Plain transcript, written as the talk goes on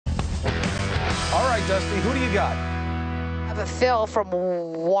right, Dusty, who do you got? I have a Phil from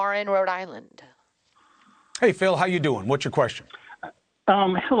Warren, Rhode Island. Hey, Phil, how you doing? What's your question?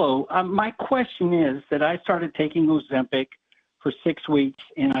 Hello. My question is that I started taking Ozempic for 6 weeks,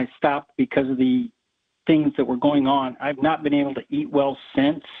 and I stopped because of the things that were going on. I've not been able to eat well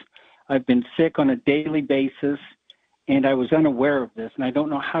since. I've been sick on a daily basis, and I was unaware of this. And I don't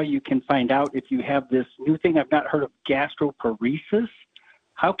know how you can find out if you have this new thing. I've not heard of gastroparesis.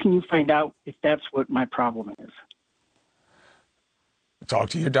 How can you find out if that's what my problem is? Talk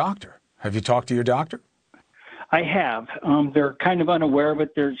to your doctor. Have you talked to your doctor? I have. They're kind of unaware of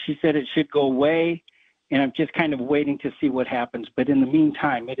it. She said it should go away, and I'm just kind of waiting to see what happens. But in the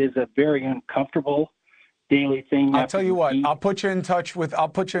meantime, it is a very uncomfortable daily thing. I'll tell you what. I'll put you in touch with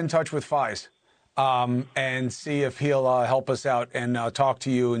Fies, and see if he'll help us out and talk to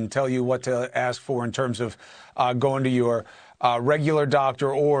you and tell you what to ask for in terms of going to your regular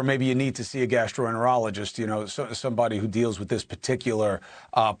doctor, or maybe you need to see a gastroenterologist. You know, somebody who deals with this particular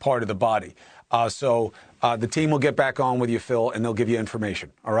part of the body. So the team will get back on with you, Phil, and they'll give you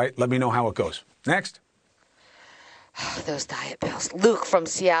information. All right? Let me know how it goes. Next. Those diet pills. Luke from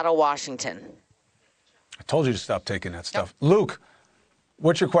Seattle, Washington. I told you to stop taking that stuff. Yep. Luke,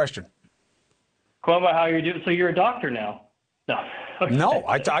 what's your question? Cuomo, how are you doing? So you're a doctor now? No. Okay. No,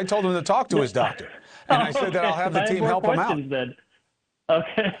 I told him to talk to his doctor. And I said that I'll have the team help him out. Then.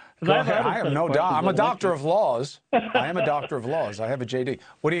 Okay. Go ahead. I have no doubt. I'm a doctor of laws. I am a doctor of laws. I have a JD.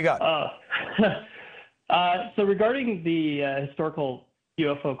 What do you got? So regarding the historical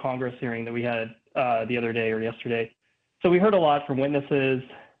UFO Congress hearing that we had the other day or yesterday, so we heard a lot from witnesses.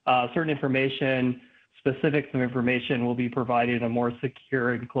 Certain information, specifics of information will be provided in a more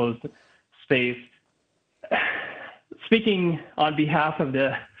secure and closed space. Speaking on behalf of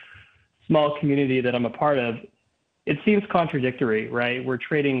the small community that I'm a part of, it seems contradictory, right? We're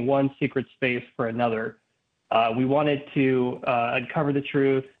trading one secret space for another. We wanted to uncover the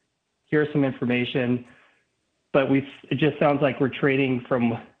truth, hear some information, but it just sounds like we're trading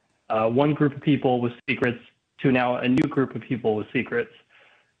from one group of people with secrets to now a new group of people with secrets.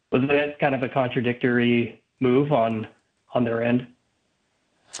 Was that kind of a contradictory move on their end?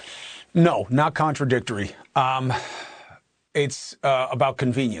 No, not contradictory. It's about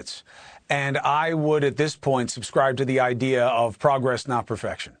convenience. And I would, at this point, subscribe to the idea of progress, not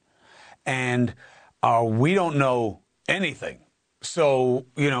perfection. And we don't know anything. So,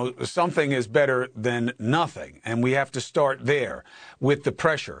 you know, something is better than nothing. And we have to start there with the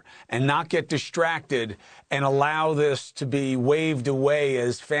pressure and not get distracted and allow this to be waved away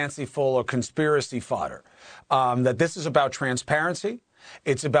as fanciful or conspiracy fodder. That this is about transparency.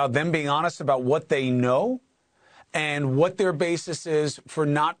 It's about them being honest about what they know and what their basis is for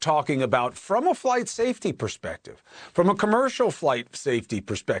not talking about from a flight safety perspective, from a commercial flight safety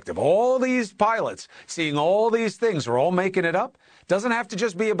perspective. All these pilots seeing all these things are all making it up. Doesn't have to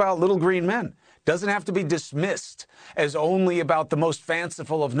just be about little green men. Doesn't have to be dismissed as only about the most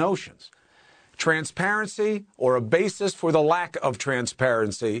fanciful of notions. Transparency, or a basis for the lack of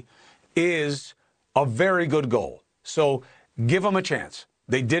transparency, is a very good goal. So give them a chance.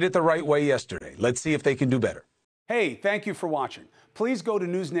 They did it the right way yesterday. Let's see if they can do better. Hey, thank you for watching. Please go to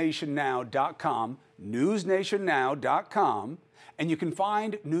newsnationnow.com, newsnationnow.com, and you can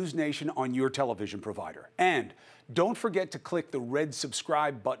find NewsNation on your television provider. And don't forget to click the red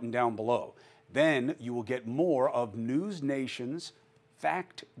subscribe button down below. Then you will get more of NewsNation's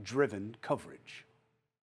fact-driven coverage.